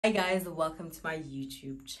Hi guys, welcome to my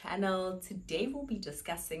YouTube channel. Today we'll be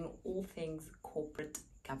discussing all things corporate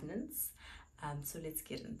governance. So let's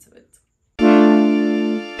get into it.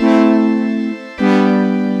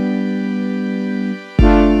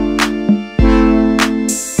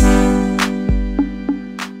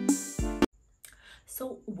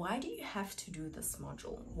 So why do you have to do this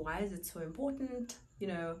module? Why is it so important?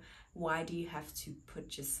 Why do you have to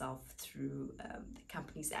put yourself through the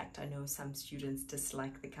Companies Act? I know some students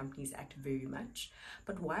dislike the Companies Act very much,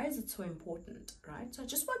 but why is it so important, right? So I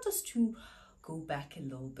just want us to go back a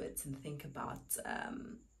little bit and think about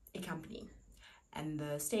a company and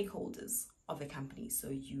the stakeholders of a company. So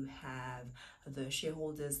you have the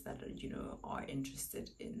shareholders that are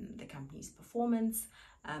interested in the company's performance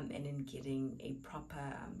and in getting a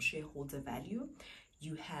proper shareholder value.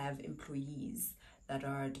 You have employees that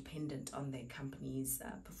are dependent on their company's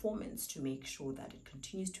performance to make sure that it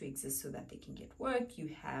continues to exist so that they can get work.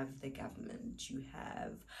 You have the government, you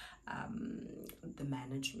have the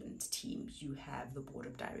management team, you have the board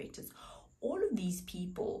of directors. All of these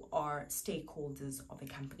people are stakeholders of a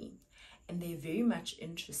company, and they're very much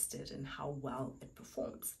interested in how well it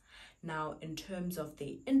performs. Now, in terms of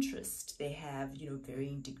their interest, they have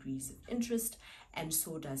varying degrees of interest, and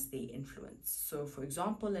so does their influence. So, for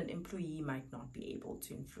example, an employee might not be able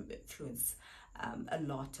to influence a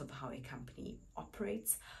lot of how a company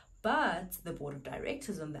operates, but the board of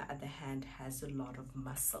directors, on the other hand, has a lot of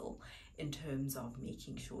muscle in terms of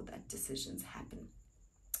making sure that decisions happen.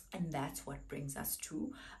 And that's what brings us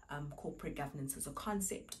to corporate governance as a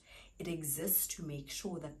concept. It exists to make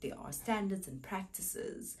sure that there are standards and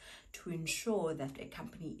practices to ensure that a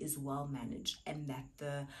company is well managed and that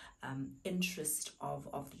the interest of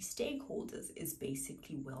the stakeholders is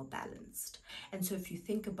basically well balanced. And so if you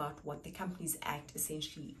think about what the Companies Act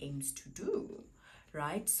essentially aims to do,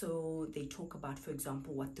 right? So they talk about, for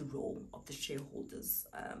example, what the role of the shareholders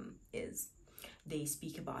is. They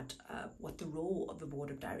speak about what the role of the board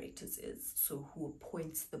of directors is. So who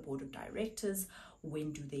appoints the board of directors,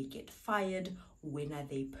 when do they get fired, when are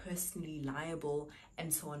they personally liable,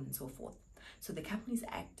 and so on and so forth. So the Companies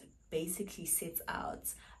Act basically sets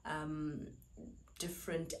out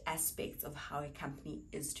different aspects of how a company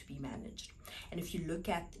is to be managed. And if you look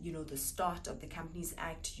at the start of the Companies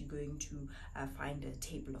Act, you're going to find a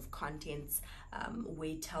table of contents where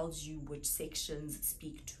it tells you which sections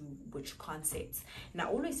speak to which concepts. And I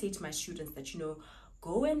always say to my students that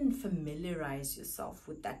go and familiarize yourself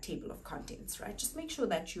with that table of contents, right? Just make sure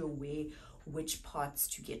that you're aware which parts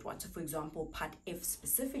to get what. So for example, part F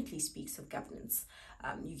specifically speaks of governance.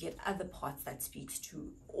 You get other parts that speaks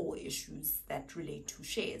to all issues that relate to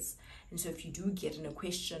shares. And so if you do get a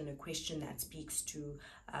question that speaks to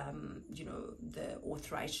the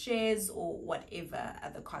authorized shares or whatever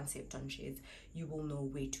other concept on shares, you will know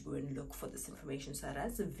where to go and look for this information. So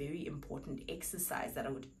that's a very important exercise that I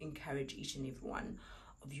would encourage each and every one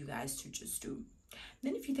of you guys to just do.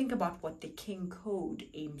 Then if you think about what the King Code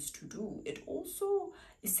aims to do, it also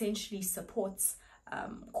essentially supports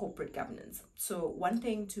corporate governance. So one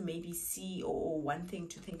thing to maybe see, or one thing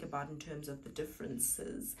to think about in terms of the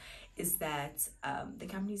differences, is that the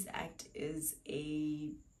Companies Act is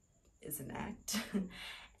an act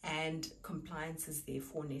and compliance is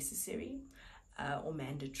therefore necessary or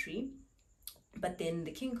mandatory. But then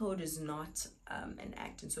the King Code is not an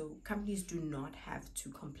act, and so companies do not have to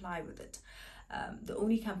comply with it. The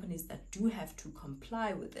only companies that do have to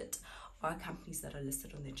comply with it are companies that are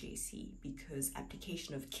listed on the JSE, because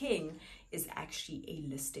application of King is actually a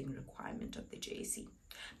listing requirement of the JSE.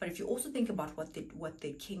 But if you also think about what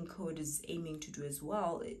the King Code is aiming to do as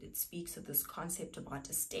well, it speaks of this concept about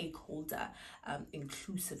a stakeholder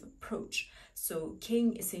inclusive approach. So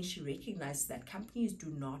King essentially recognizes that companies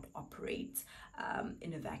do not operate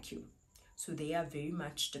in a vacuum. So they are very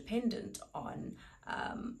much dependent on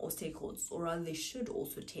or stakeholders, or rather they should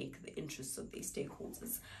also take the interests of their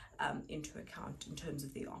stakeholders into account in terms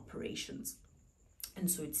of their operations. And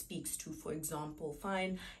so it speaks to, for example,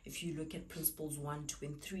 if you look at principles 1, 2,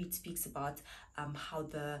 and 3, it speaks about how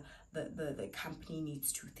the company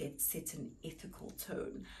needs to set an ethical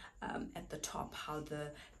tone at the top, how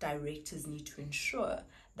the directors need to ensure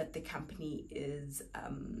that the company is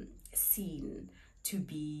seen to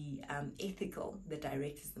be ethical. The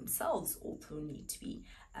directors themselves also need to be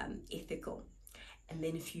ethical. And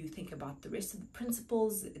then if you think about the rest of the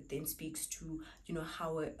principles, it then speaks to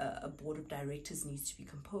how a board of directors needs to be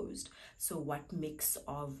composed. So what mix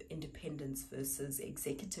of independence versus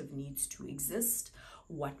executive needs to exist,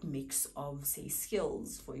 what mix of, say,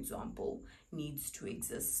 skills, for example, needs to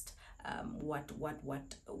exist, what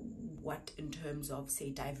in terms of, say,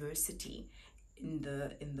 diversity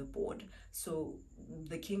in the board. So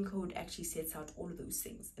the King Code actually sets out all of those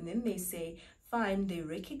things, and then they say, fine, they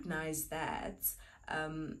recognize that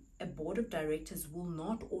a board of directors will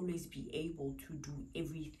not always be able to do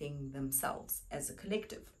everything themselves as a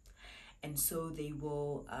collective, and so they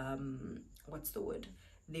will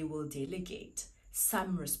they will delegate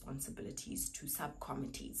some responsibilities to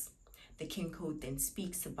subcommittees. The King Code then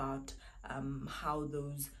speaks about how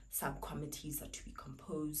those subcommittees are to be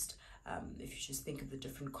composed. If you just think of the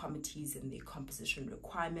different committees and their composition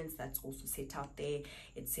requirements, that's also set out there.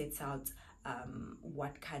 It sets out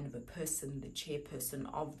what kind of a person the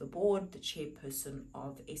chairperson of the board, the chairperson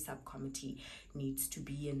of a subcommittee needs to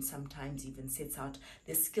be, and sometimes even sets out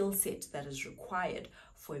the skill set that is required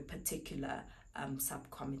for a particular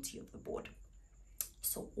subcommittee of the board.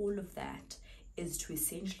 So all of that is to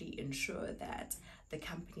essentially ensure that the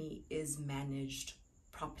company is managed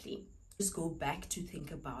properly. Just go back to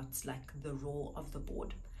think about like the role of the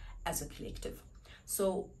board as a collective.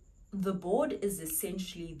 So the board is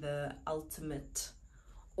essentially the ultimate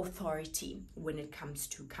authority when it comes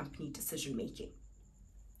to company decision making.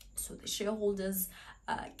 So the shareholders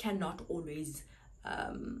cannot always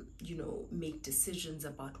make decisions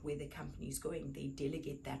about where the company is going. They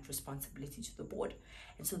delegate that responsibility to the board,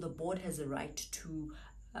 and so the board has a right to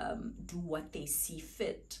do what they see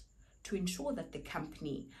fit to ensure that the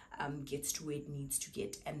company gets to where it needs to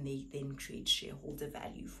get, and they then create shareholder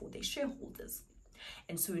value for their shareholders.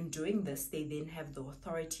 And so in doing this, they then have the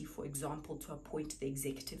authority, for example, to appoint the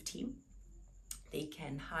executive team. They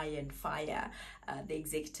can hire and fire the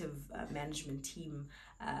executive management team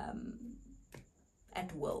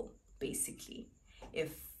at will, basically.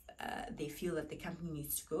 If they feel that the company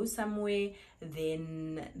needs to go somewhere,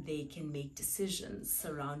 then they can make decisions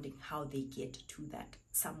surrounding how they get to that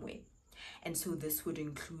somewhere. And so this would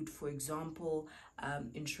include, for example,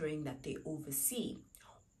 ensuring that they oversee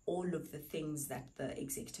all of the things that the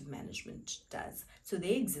executive management does. So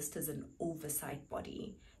they exist as an oversight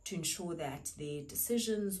body to ensure that their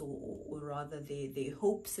decisions, or rather their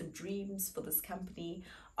hopes and dreams for this company,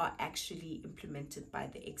 are actually implemented by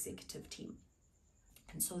the executive team.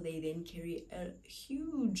 And so they then carry a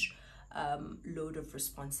huge load of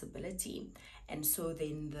responsibility. And so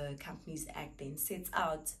then the Companies Act then sets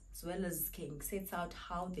out, as well as King, sets out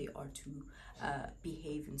how they are to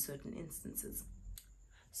behave in certain instances.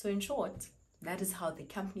 So in short, that is how the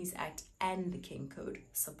Companies Act and the King Code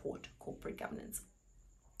support corporate governance.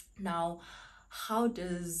 Now, how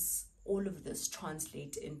does all of this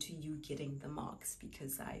translate into you getting the marks?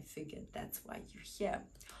 Because I figured that's why you're here.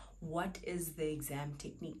 What is the exam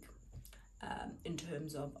technique in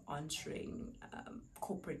terms of answering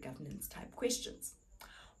corporate governance type questions?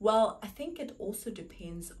 Well, I think it also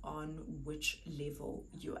depends on which level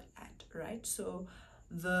you're at, right? So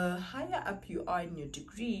the higher up you are in your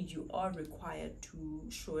degree, you are required to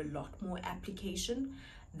show a lot more application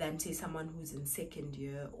than, say, someone who's in second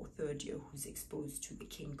year or third year who's exposed to the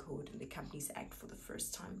King Code and the Companies Act for the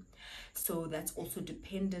first time. So that's also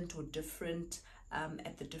dependent or different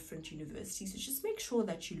at the different universities. So just make sure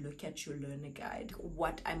that you look at your learner guide.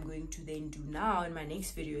 What I'm going to then do now in my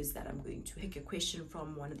next video is that I'm going to pick a question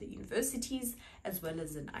from one of the universities as well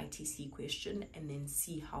as an ITC question, and then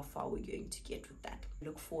see how far we're going to get with that. I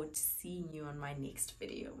look forward to seeing you on my next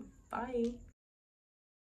video. Bye.